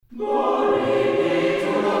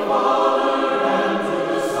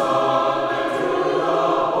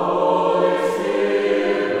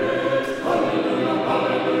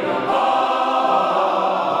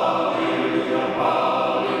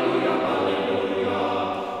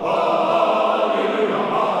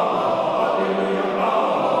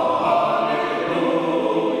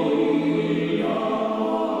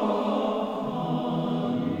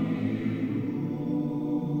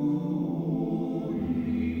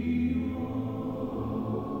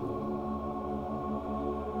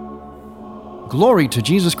Glory to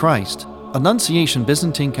Jesus Christ. Annunciation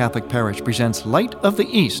Byzantine Catholic Parish presents Light of the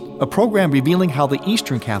East, a program revealing how the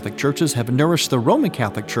Eastern Catholic Churches have nourished the Roman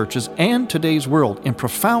Catholic Churches and today's world in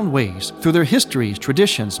profound ways through their histories,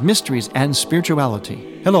 traditions, mysteries, and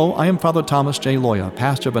spirituality. Hello, I am Father Thomas J. Loya,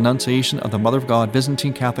 pastor of Annunciation of the Mother of God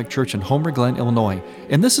Byzantine Catholic Church in Homer Glen, Illinois,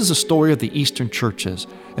 and this is a story of the Eastern Churches,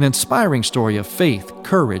 an inspiring story of faith,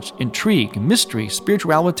 courage, intrigue, mystery,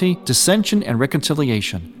 spirituality, dissension, and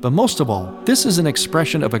reconciliation. But most of all, this is an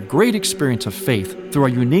expression of a great experience of faith through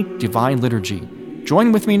a unique divine liturgy.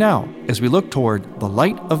 Join with me now as we look toward the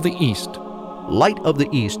Light of the East. Light of the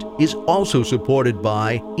East is also supported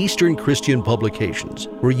by Eastern Christian Publications,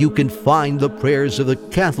 where you can find the prayers of the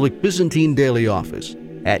Catholic Byzantine Daily Office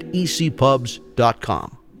at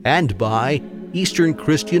ecpubs.com, and by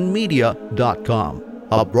easternchristianmedia.com,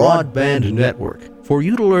 a broadband network for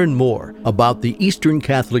you to learn more about the Eastern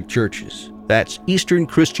Catholic Churches. That's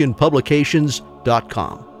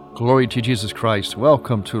easternchristianpublications.com. Glory to Jesus Christ.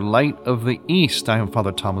 Welcome to Light of the East. I am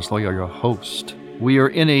Father Thomas Loya, your host. We are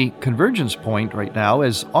in a convergence point right now,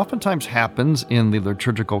 as oftentimes happens in the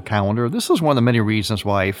liturgical calendar. This is one of the many reasons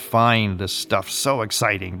why I find this stuff so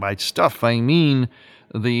exciting. By stuff, I mean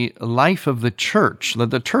the life of the church, the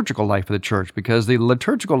liturgical life of the church, because the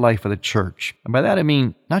liturgical life of the church, and by that I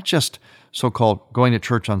mean not just so-called going to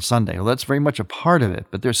church on Sunday. Well, that's very much a part of it,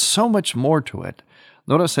 but there's so much more to it.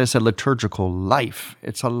 Notice I said liturgical life.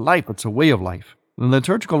 It's a life. It's a way of life. The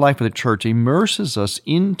liturgical life of the church immerses us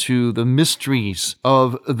into the mysteries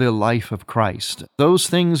of the life of Christ. Those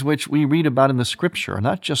things which we read about in the Scripture are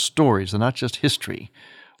not just stories, they're not just history,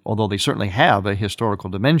 although they certainly have a historical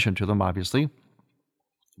dimension to them, obviously,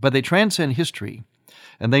 but they transcend history,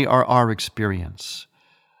 and they are our experience.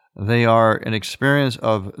 They are an experience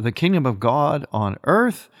of the kingdom of God on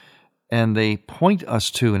earth, and they point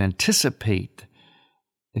us to and anticipate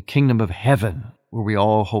the kingdom of heaven, where we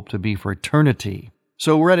all hope to be for eternity.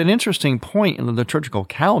 So we're at an interesting point in the liturgical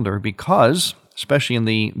calendar because, especially in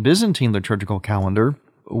the Byzantine liturgical calendar,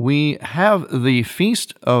 we have the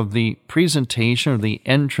feast of the presentation or the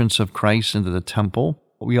entrance of Christ into the temple.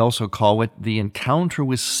 We also call it the encounter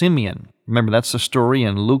with Simeon. Remember, that's the story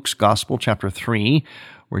in Luke's Gospel, chapter 3,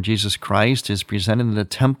 where Jesus Christ is presented in the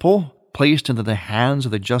temple, placed into the hands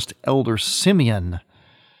of the just elder Simeon.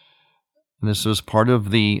 And this was part of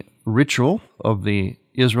the ritual of the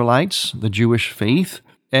Israelites, the Jewish faith.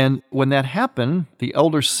 And when that happened, the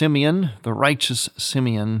elder Simeon, the righteous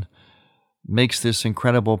Simeon, makes this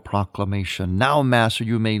incredible proclamation. Now, Master,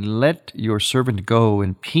 you may let your servant go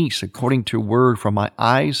in peace according to your word, for my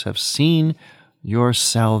eyes have seen your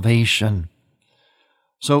salvation.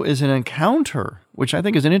 So it's an encounter, which I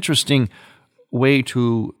think is an interesting way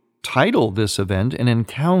to title this event, an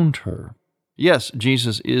encounter. Yes,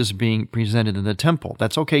 Jesus is being presented in the temple.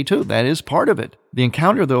 That's okay too. That is part of it. The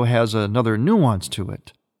encounter, though, has another nuance to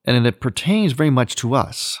it, and it pertains very much to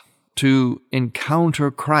us, to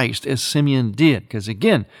encounter Christ as Simeon did. Because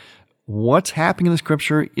again, what's happening in the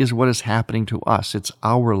Scripture is what is happening to us. It's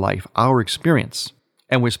our life, our experience.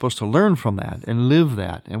 And we're supposed to learn from that and live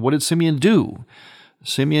that. And what did Simeon do?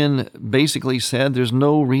 Simeon basically said, there's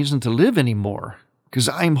no reason to live anymore because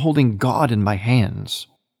I'm holding God in my hands.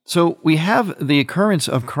 So we have the occurrence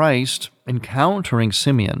of Christ encountering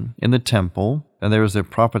Simeon in the temple, and there is the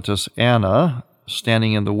prophetess Anna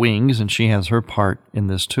standing in the wings, and she has her part in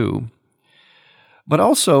this too. But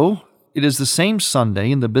also, it is the same Sunday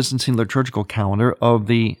in the Byzantine liturgical calendar of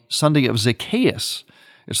the Sunday of Zacchaeus.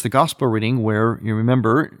 It's the gospel reading where, you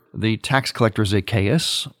remember, the tax collector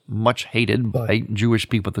Zacchaeus, much hated by Jewish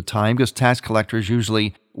people at the time, because tax collectors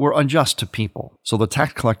usually were unjust to people. So the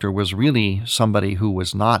tax collector was really somebody who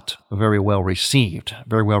was not very well received,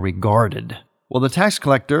 very well regarded. Well, the tax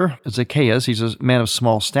collector, Zacchaeus, he's a man of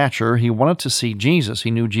small stature. He wanted to see Jesus.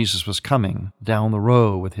 He knew Jesus was coming down the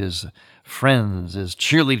road with his friends, his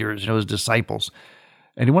cheerleaders, his disciples.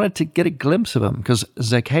 And he wanted to get a glimpse of him because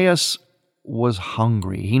Zacchaeus was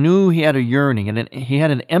hungry. He knew he had a yearning and he had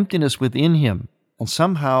an emptiness within him. And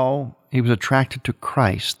somehow he was attracted to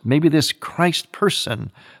Christ. Maybe this Christ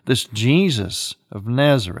person, this Jesus of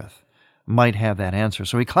Nazareth, might have that answer.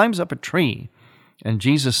 So he climbs up a tree, and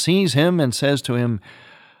Jesus sees him and says to him,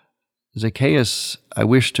 Zacchaeus, I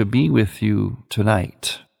wish to be with you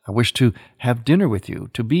tonight. I wish to have dinner with you,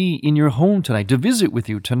 to be in your home tonight, to visit with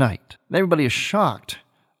you tonight. And everybody is shocked.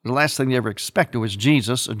 The last thing they ever expected was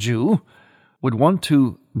Jesus, a Jew, would want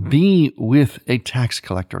to be with a tax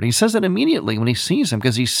collector. And he says that immediately when he sees him,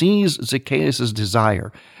 because he sees Zacchaeus'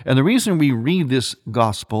 desire. And the reason we read this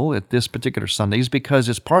gospel at this particular Sunday is because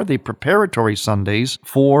it's part of the preparatory Sundays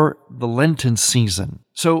for the Lenten season.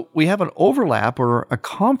 So we have an overlap or a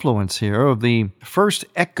confluence here of the first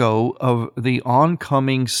echo of the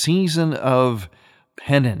oncoming season of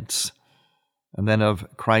penance, and then of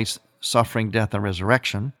Christ's suffering, death, and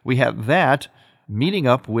resurrection. We have that meeting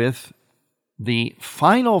up with the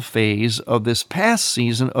final phase of this past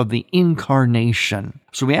season of the incarnation.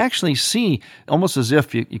 So we actually see, almost as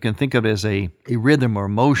if you can think of it as a rhythm or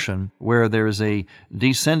motion, where there's a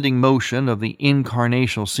descending motion of the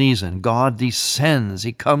incarnational season. God descends.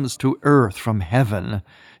 He comes to earth from heaven.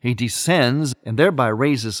 He descends and thereby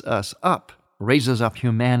raises us up, raises up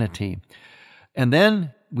humanity. And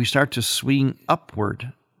then we start to swing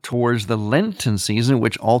upward towards the Lenten season,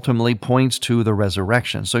 which ultimately points to the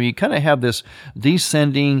resurrection. So you kind of have this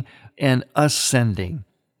descending and ascending.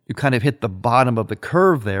 You kind of hit the bottom of the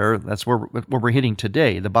curve there. That's where we're hitting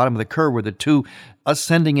today. The bottom of the curve where the two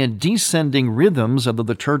ascending and descending rhythms of the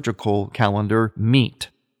liturgical calendar meet.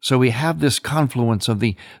 So we have this confluence of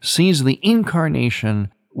the season of the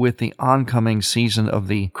incarnation with the oncoming season of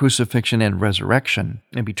the crucifixion and resurrection.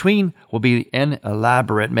 In between will be an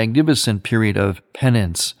elaborate, magnificent period of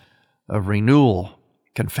penance, of renewal,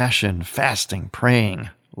 confession, fasting, praying.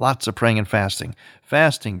 Lots of praying and fasting.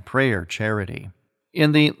 Fasting, prayer, charity.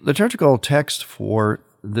 In the liturgical text for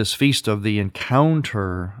this feast of the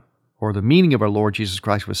encounter or the meeting of our Lord Jesus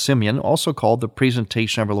Christ with Simeon, also called the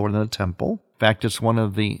presentation of our Lord in the temple. In fact, it's one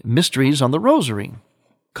of the mysteries on the rosary,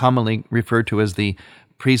 commonly referred to as the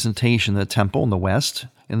presentation in the temple in the West.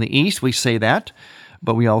 In the East, we say that,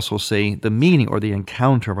 but we also say the meeting or the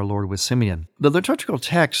encounter of our Lord with Simeon. The liturgical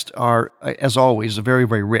texts are, as always, very,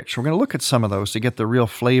 very rich. We're going to look at some of those to get the real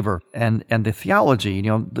flavor and the theology,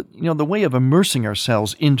 the way of immersing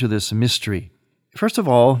ourselves into this mystery. First of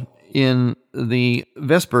all, in the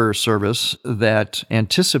Vesper service that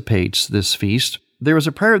anticipates this feast, there is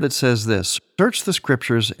a prayer that says this: Search the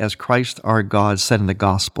Scriptures as Christ our God said in the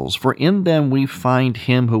Gospels, for in them we find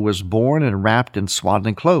him who was born and wrapped in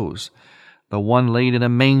swaddling clothes, the one laid in a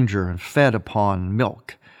manger and fed upon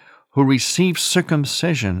milk, who received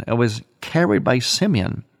circumcision and was carried by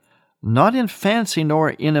Simeon, not in fancy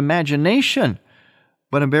nor in imagination,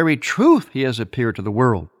 but in very truth he has appeared to the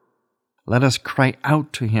world. Let us cry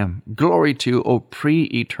out to him, Glory to you, O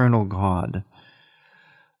pre-eternal God.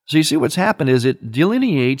 So you see what's happened is it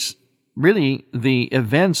delineates really the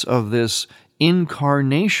events of this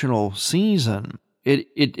incarnational season.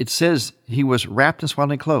 It says he was wrapped in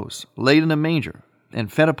swaddling clothes, laid in a manger,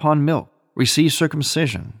 and fed upon milk, received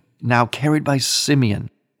circumcision, now carried by Simeon.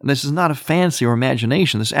 And this is not a fancy or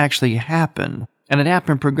imagination. This actually happened. And it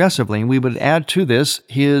happened progressively. And we would add to this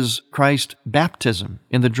his Christ baptism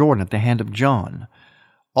in the Jordan at the hand of John,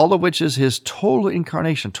 all of which is his total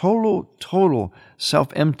incarnation, total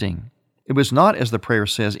self-emptying. It was not, as the prayer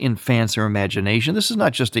says, in fancy or imagination. This is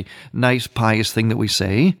not just a nice, pious thing that we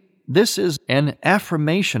say. This is an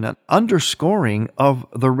affirmation, an underscoring of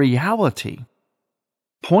the reality,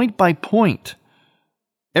 point by point,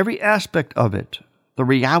 every aspect of it, the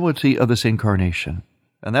reality of this incarnation.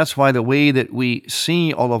 And that's why the way that we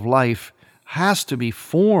see all of life has to be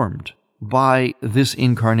formed by this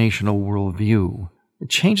incarnational worldview. It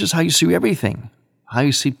changes how you see everything, how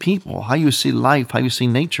you see people, how you see life, how you see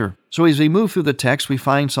nature. So as we move through the text, we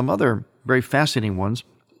find some other very fascinating ones.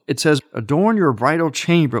 It says, Adorn your bridal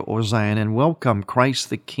chamber, O Zion, and welcome Christ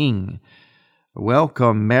the King.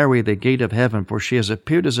 Welcome Mary, the gate of heaven, for she has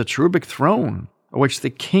appeared as a cherubic throne, on which the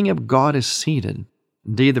King of God is seated.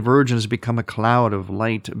 Indeed, the Virgin has become a cloud of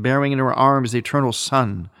light, bearing in her arms the eternal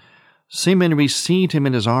Son. Simeon received him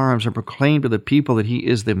in his arms and proclaimed to the people that he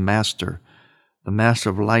is the Master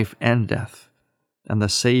of life and death, and the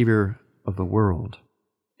Savior of the world.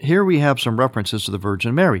 Here we have some references to the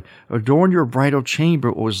Virgin Mary. Adorn your bridal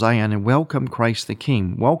chamber, O Zion, and welcome Christ the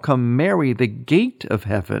King. Welcome Mary, the gate of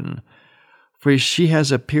heaven, for she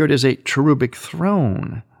has appeared as a cherubic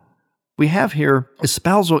throne. We have here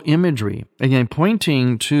espousal imagery, again,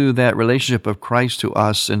 pointing to that relationship of Christ to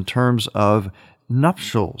us in terms of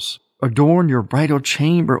nuptials. Adorn your bridal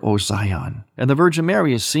chamber, O Zion. And the Virgin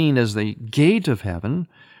Mary is seen as the gate of heaven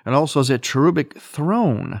and also as a cherubic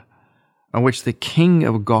throne on which the King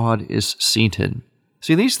of God is seated.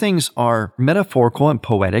 See, these things are metaphorical and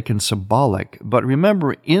poetic and symbolic, but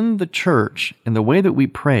remember, in the church, in the way that we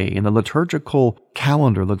pray, in the liturgical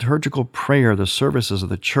calendar, liturgical prayer, the services of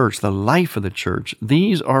the church, the life of the church,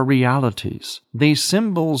 these are realities. These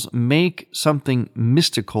symbols make something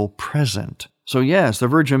mystical present. So yes, the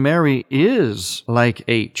Virgin Mary is like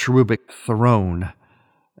a cherubic throne,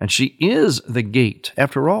 and she is the gate.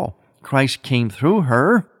 After all, Christ came through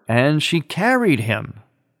her, and she carried him.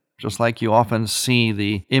 Just like you often see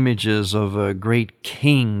the images of a great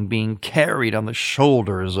king being carried on the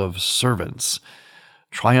shoulders of servants,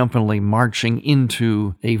 triumphantly marching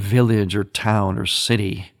into a village or town or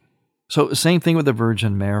city. So same thing with the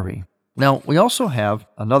Virgin Mary. Now, we also have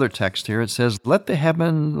another text here. It says, "Let the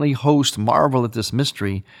heavenly host marvel at this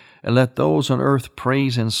mystery, and let those on earth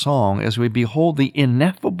praise in song as we behold the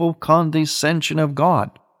ineffable condescension of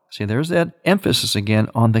God." See, there's that emphasis again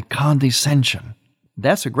on the condescension.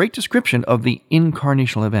 That's a great description of the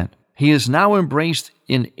incarnational event. He is now embraced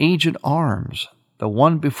in aged arms, the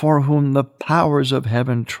one before whom the powers of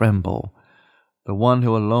heaven tremble, the one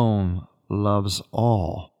who alone loves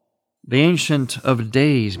all. The Ancient of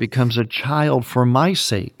Days becomes a child for my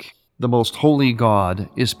sake. The most holy God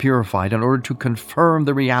is purified in order to confirm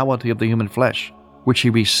the reality of the human flesh, which he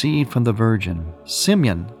received from the Virgin.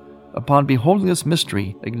 Simeon, upon beholding this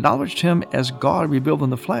mystery, acknowledged him as God revealed in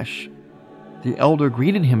the flesh. The elder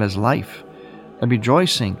greeted him as life, and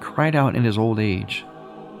rejoicing cried out in his old age,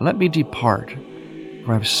 "Let me depart,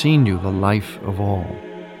 for I have seen you the life of all."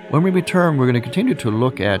 When we return, we're going to continue to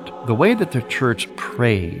look at the way that the church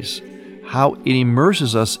prays, how it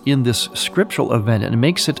immerses us in this scriptural event and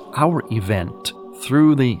makes it our event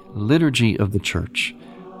through the liturgy of the church.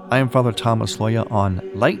 I am Father Thomas Loya on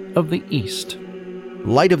Light of the East.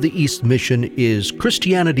 Light of the East mission is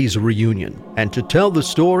Christianity's reunion, and to tell the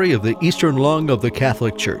story of the Eastern lung of the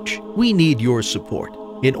Catholic Church, we need your support.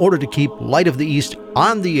 In order to keep Light of the East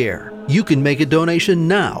on the air, you can make a donation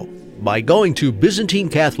now by going to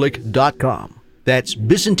ByzantineCatholic.com. That's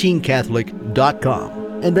ByzantineCatholic.com,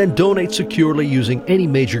 and then donate securely using any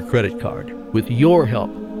major credit card. With your help,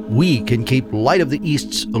 we can keep Light of the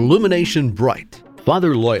East's illumination bright.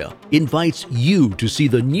 Father Loya invites you to see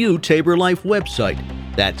the new Tabor Life website.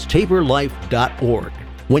 That's TaborLife.org.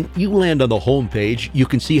 When you land on the homepage, you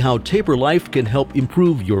can see how Tabor Life can help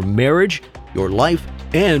improve your marriage, your life,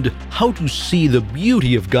 and how to see the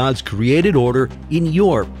beauty of God's created order in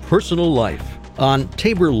your personal life. On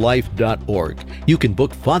TaborLife.org, you can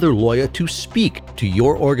book Father Loya to speak to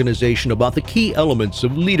your organization about the key elements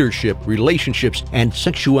of leadership, relationships, and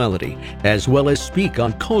sexuality, as well as speak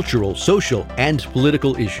on cultural, social, and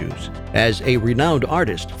political issues. As a renowned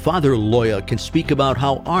artist, Father Loya can speak about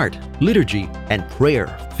how art, liturgy, and prayer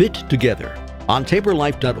fit together. On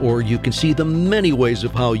TaborLife.org, you can see the many ways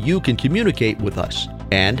of how you can communicate with us.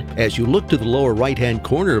 And as you look to the lower right-hand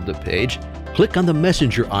corner of the page, click on the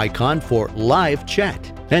messenger icon for live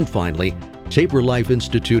chat. And finally, Tabor Life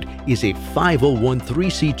Institute is a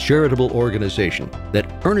 501(c) charitable organization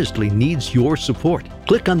that earnestly needs your support.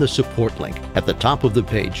 Click on the support link at the top of the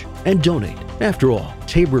page and donate. After all,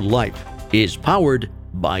 Tabor Life is powered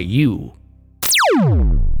by you.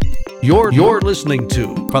 You're listening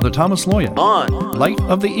to Father Thomas Loya on Light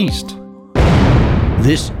of the East.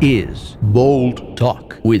 This is Bold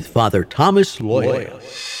Talk with Father Thomas Loya.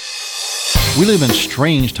 We live in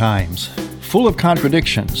strange times, full of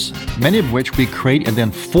contradictions, many of which we create and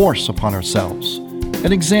then force upon ourselves.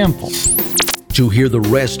 An example. To hear the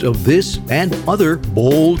rest of this and other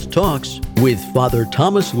Bold Talks with Father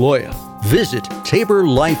Thomas Loya, visit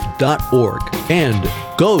TaborLife.org and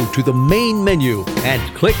go to the main menu and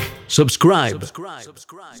click subscribe.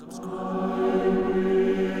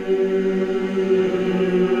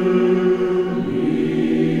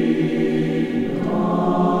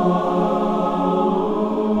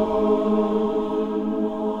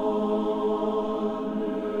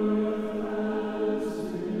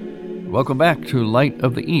 Welcome back to Light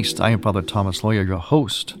of the East. I am Father Thomas Loya, your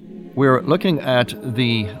host. We're looking at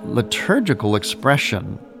the liturgical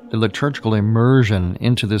expression, the liturgical immersion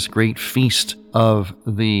into this great feast of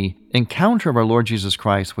the encounter of our Lord Jesus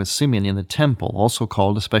Christ with Simeon in the temple, also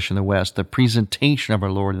called, especially in the West, the presentation of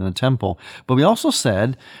our Lord in the temple. But we also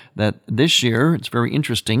said that this year, it's very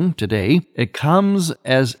interesting today, it comes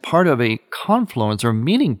as part of a confluence or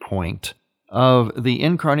meeting point of the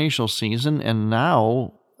incarnational season, and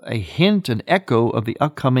now a hint, an echo of the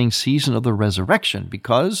upcoming season of the resurrection,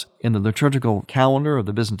 because in the liturgical calendar of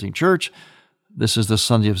the Byzantine Church, this is the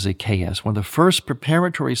Sunday of Zacchaeus, one of the first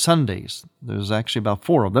preparatory Sundays. There's actually about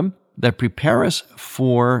 4 of them that prepare us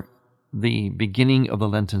for the beginning of the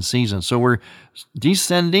Lenten season. So we're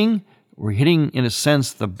descending We're hitting, in a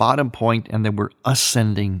sense, the bottom point, and then we're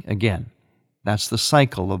ascending again. That's the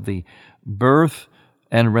cycle of the birth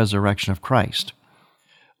and resurrection of Christ.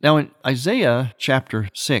 Now, in Isaiah chapter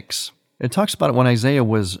 6, it talks about when Isaiah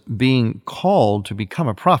was being called to become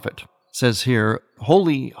a prophet. It says here,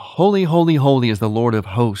 "Holy, holy, holy, holy is the Lord of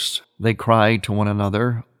hosts," they cried to one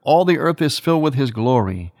another. "All the earth is filled with his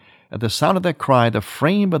glory." At the sound of that cry, the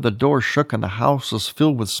frame of the door shook, and the house was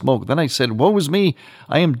filled with smoke. Then I said, "Woe is me!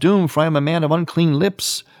 I am doomed, for I am a man of unclean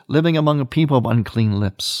lips, living among a people of unclean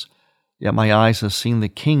lips. Yet my eyes have seen the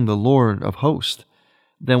King, the Lord of hosts."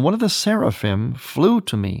 Then one of the seraphim flew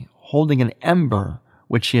to me, holding an ember,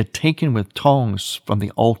 which he had taken with tongs from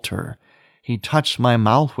the altar. He touched my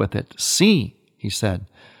mouth with it. "See," he said,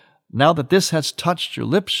 "now that this has touched your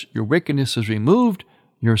lips, your wickedness is removed,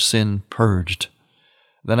 your sin purged."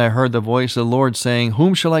 Then I heard the voice of the Lord saying,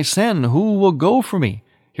 "Whom shall I send? Who will go for me?"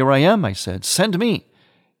 "Here I am," I said. "Send me."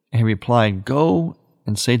 And he replied, "Go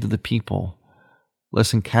and say to the people,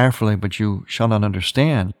 listen carefully, but you shall not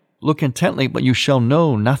understand. Look intently, but you shall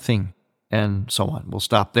know nothing." And so on. We'll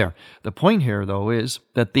stop there. The point here, though, is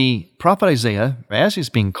that the prophet Isaiah, as he's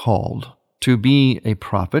being called to be a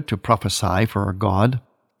prophet, to prophesy for our God,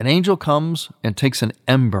 an angel comes and takes an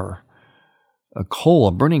ember, a coal,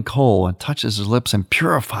 a burning coal, and touches his lips and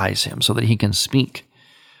purifies him so that he can speak.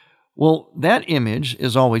 Well, that image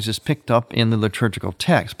is always just picked up in the liturgical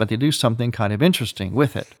text, but they do something kind of interesting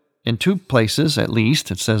with it. In 2 places, at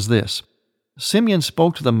least, it says this: Simeon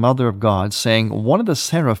spoke to the mother of God, saying, "One of the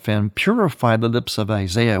seraphim purified the lips of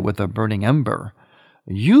Isaiah with a burning ember.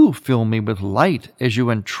 You fill me with light as you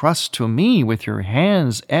entrust to me with your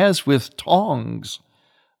hands as with tongs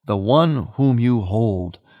the one whom you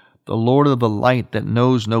hold, the Lord of the light that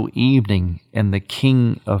knows no evening, and the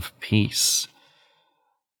King of peace."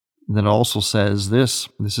 And then it also says this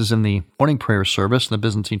is in the morning prayer service in the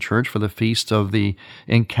Byzantine Church for the feast of the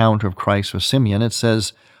encounter of Christ with Simeon. It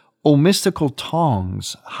says, "O mystical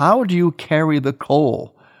tongs, how do you carry the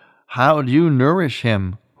coal? How do you nourish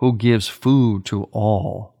him who gives food to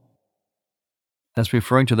all?" That's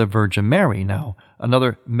referring to the Virgin Mary now.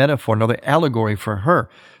 Another metaphor, another allegory for her.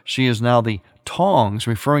 She is now the tongs,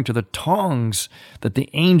 referring to the tongs that the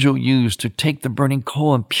angel used to take the burning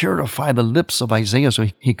coal and purify the lips of Isaiah so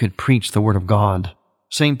he could preach the word of God.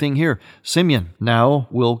 Same thing here. Simeon now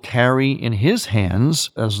will carry in his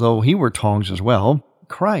hands, as though he were tongs as well,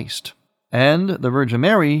 Christ. And the Virgin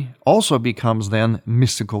Mary also becomes then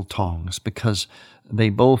mystical tongs, because they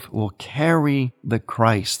both will carry the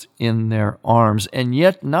Christ in their arms and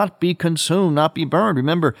yet not be consumed, not be burned.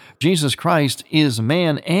 Remember, Jesus Christ is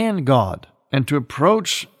man and God. And to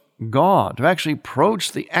approach God, to actually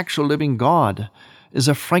approach the actual living God, is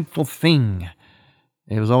a frightful thing.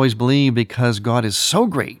 It was always believed because God is so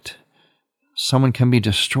great, someone can be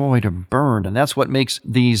destroyed or burned. And that's what makes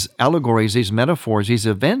these allegories, these metaphors, these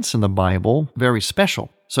events in the Bible very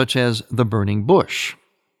special, such as the burning bush.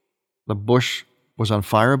 The bush was on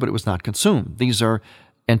fire, but it was not consumed. These are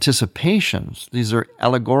anticipations. These are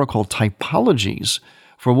allegorical typologies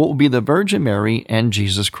for what will be the Virgin Mary and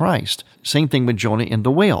Jesus Christ. Same thing with Jonah in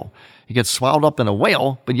the whale. He gets swallowed up in a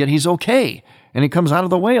whale, but yet he's okay, and he comes out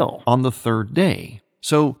of the whale on the 3rd day.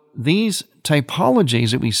 So these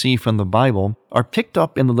typologies that we see from the Bible are picked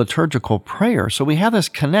up in the liturgical prayer. So we have this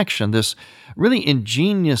connection, this really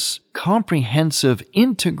ingenious, comprehensive,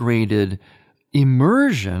 integrated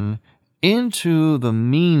immersion into the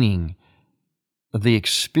meaning of the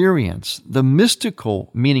experience, the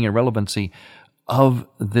mystical meaning and relevancy of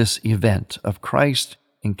this event of Christ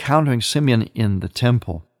encountering Simeon in the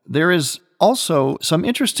temple. There is also some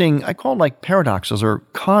interesting, I call it like paradoxes or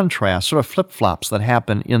contrasts, sort of flip-flops that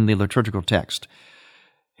happen in the liturgical text.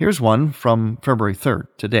 Here's one from February 3rd,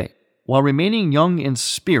 today. "While remaining young in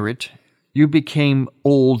spirit, you became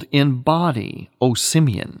old in body, O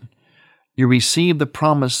Simeon. You received the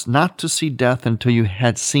promise not to see death until you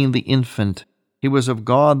had seen the infant. He was of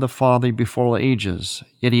God the Father before all ages,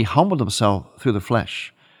 yet he humbled himself through the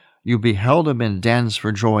flesh. You beheld him and danced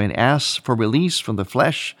for joy and asked for release from the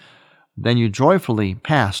flesh. Then you joyfully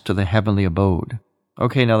passed to the heavenly abode."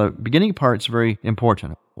 Okay, now the beginning part's very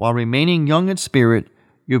important. "While remaining young in spirit,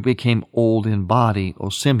 you became old in body, O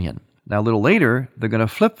Simeon." Now a little later, they're going to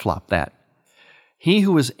flip-flop that. "He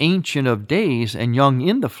who is ancient of days and young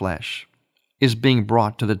in the flesh is being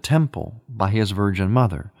brought to the temple by his virgin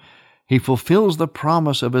mother. He fulfills the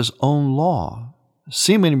promise of his own law.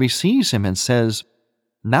 Simeon receives him and says,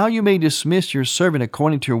 'Now you may dismiss your servant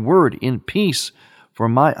according to your word in peace, for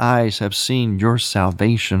my eyes have seen your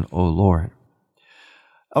salvation, O Lord.'"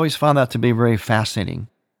 I always found that to be very fascinating.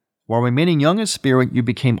 "While remaining young in spirit, you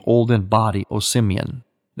became old in body, O Simeon."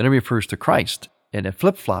 Then it refers to Christ, and it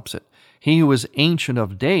flip-flops it. He who is ancient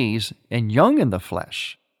of days and young in the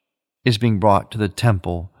flesh is being brought to the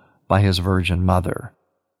temple by his virgin mother.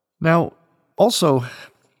 Now, also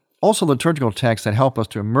liturgical texts that help us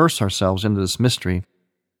to immerse ourselves into this mystery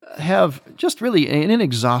have just really an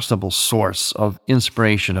inexhaustible source of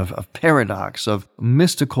inspiration, of paradox, of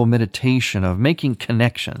mystical meditation, of making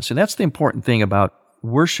connections. And that's the important thing about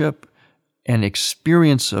worship and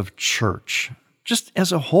experience of church, just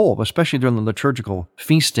as a whole, especially during the liturgical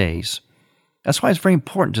feast days. That's why it's very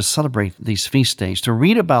important to celebrate these feast days, to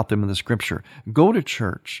read about them in the Scripture, go to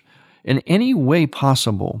church. In any way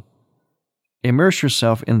possible, immerse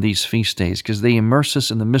yourself in these feast days, because they immerse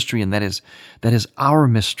us in the mystery, and that is our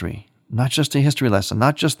mystery, not just a history lesson,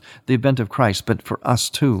 not just the event of Christ, but for us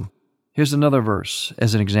too. Here's another verse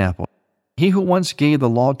as an example. He who once gave the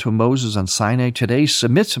law to Moses on Sinai today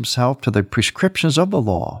submits himself to the prescriptions of the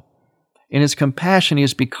law. In his compassion he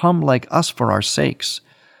has become like us for our sakes.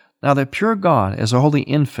 Now the pure God, as a holy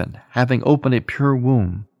infant, having opened a pure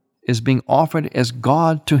womb, is being offered as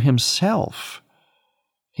God to himself.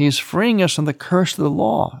 He is freeing us from the curse of the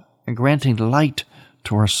law and granting light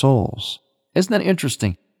to our souls. Isn't that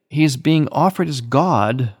interesting? He is being offered as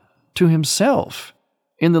God to himself.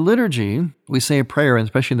 In the liturgy, we say a prayer,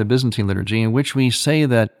 especially in the Byzantine liturgy, in which we say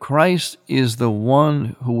that Christ is the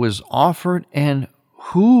one who was offered and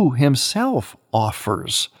who himself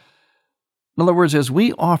offers. In other words, as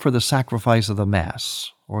we offer the sacrifice of the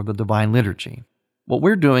Mass or the Divine Liturgy, what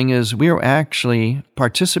we're doing is we are actually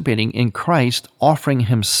participating in Christ offering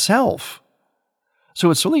himself.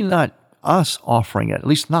 So it's really not us offering it, at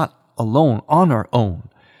least not alone, on our own.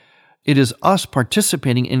 It is us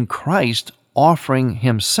participating in Christ offering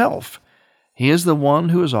himself. He is the one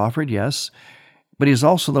who is offered, yes, but he's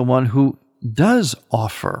also the one who does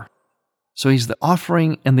offer. So he's the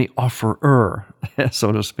offering and the offerer,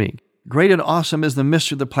 so to speak. Great and awesome is the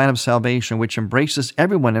mystery of the plan of salvation, which embraces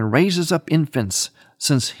everyone and raises up infants,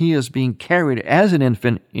 since he is being carried as an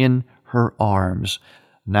infant in her arms.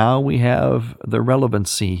 Now we have the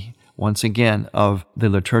relevancy, once again, of the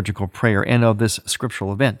liturgical prayer and of this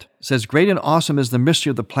scriptural event. It says, great and awesome is the mystery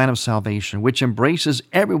of the plan of salvation, which embraces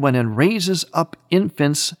everyone and raises up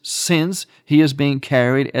infants, since he is being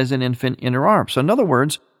carried as an infant in her arms. So in other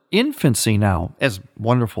words, infancy now, as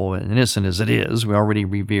wonderful and innocent as it is, we already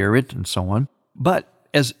revere it and so on, but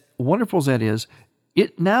as wonderful as that is,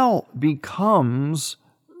 it now becomes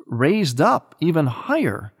raised up even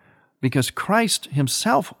higher because Christ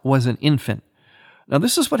himself was an infant. Now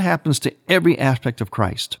this is what happens to every aspect of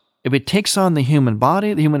Christ. If it takes on the human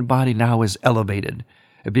body now is elevated.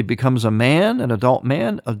 If it becomes a man, an adult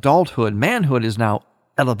man, adulthood, manhood is now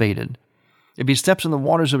elevated. If he steps in the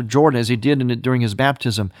waters of Jordan, as he did during his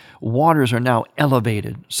baptism, waters are now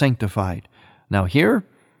elevated, sanctified. Now here,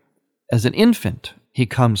 as an infant, he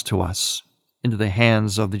comes to us into the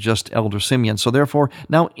hands of the just elder Simeon. So therefore,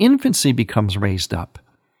 now infancy becomes raised up.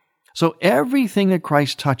 So everything that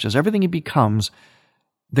Christ touches, everything he becomes,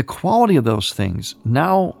 the quality of those things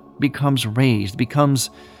now becomes raised,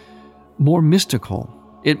 becomes more mystical,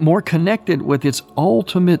 more connected with its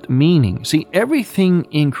ultimate meaning. See, everything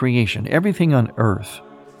in creation, everything on earth,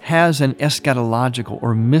 has an eschatological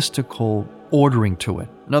or mystical ordering to it.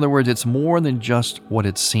 In other words, it's more than just what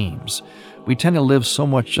it seems. We tend to live so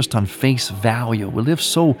much just on face value. We live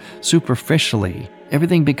so superficially.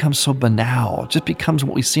 Everything becomes so banal. It just becomes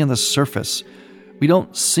what we see on the surface. We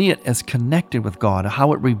don't see it as connected with God,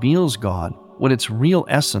 how it reveals God, what its real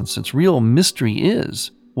essence, its real mystery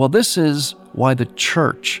is. Well, this is why the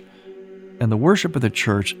church and the worship of the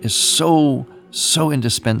church is so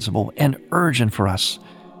indispensable and urgent for us,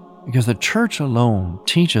 because the church alone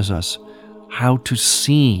teaches us how to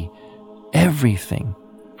see everything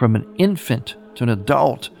from an infant to an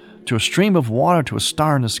adult to a stream of water to a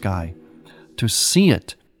star in the sky, to see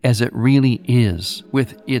it as it really is,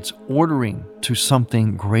 with its ordering to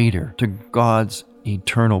something greater, to God's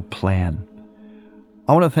eternal plan.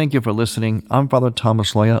 I want to thank you for listening. I'm Father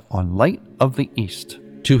Thomas Loya on Light of the East.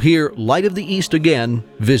 To hear Light of the East again,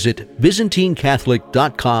 visit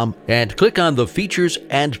ByzantineCatholic.com and click on the Features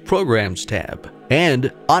and Programs tab,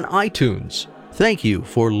 and on iTunes. Thank you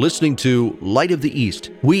for listening to Light of the East.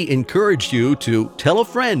 We encourage you to tell a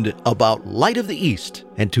friend about Light of the East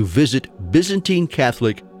and to visit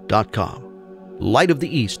ByzantineCatholic.com. Light of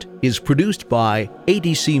the East is produced by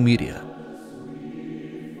ADC Media.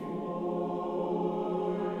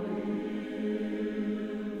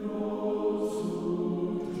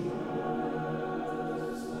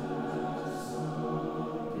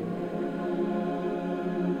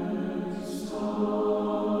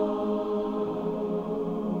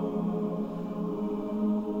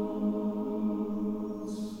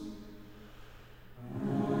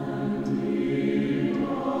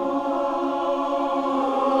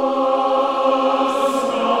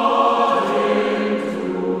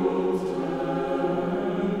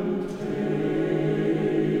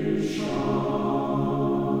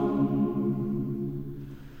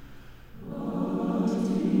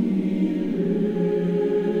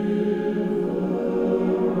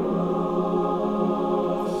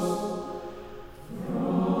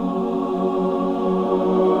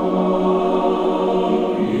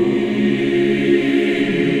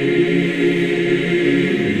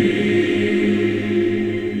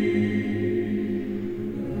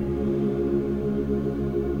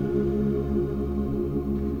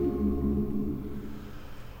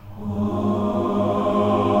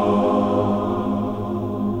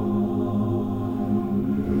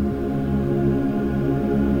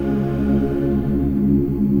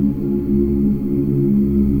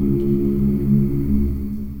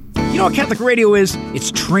 know what Catholic radio is?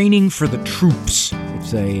 It's training for the troops.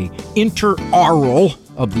 It's a interaural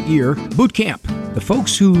of the ear boot camp. The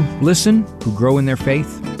folks who listen, who grow in their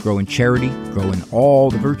faith, grow in charity, grow in all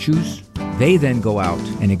the virtues, they then go out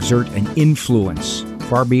and exert an influence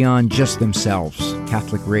far beyond just themselves.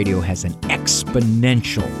 Catholic radio has an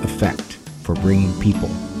exponential effect for bringing people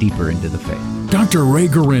deeper into the faith. Dr. Ray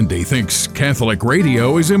Guarendi thinks Catholic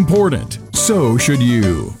radio is important. So should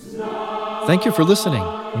you. Thank you for listening.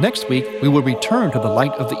 Next week, we will return to the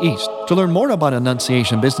Light of the East. To learn more about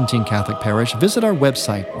Annunciation Byzantine Catholic Parish, visit our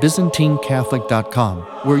website, ByzantineCatholic.com,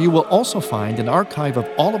 where you will also find an archive of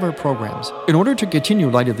all of our programs. In order to continue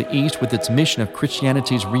Light of the East with its mission of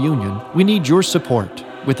Christianity's reunion, we need your support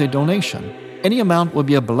with a donation. Any amount will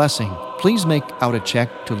be a blessing. Please make out a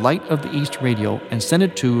check to Light of the East Radio and send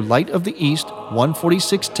it to Light of the East,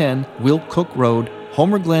 14610 Will Cook Road,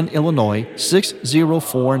 Homer Glen, Illinois,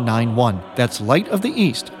 60491. That's Light of the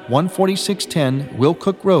East, 14610 Will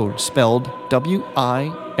Cook Road, spelled WILL-COOK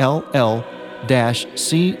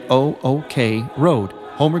Road,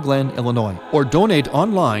 Homer Glen, Illinois. Or donate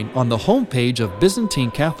online on the homepage of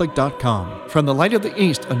ByzantineCatholic.com. From the Light of the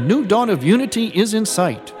East, a new dawn of unity is in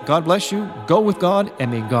sight. God bless you, go with God,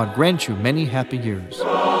 and may God grant you many happy years.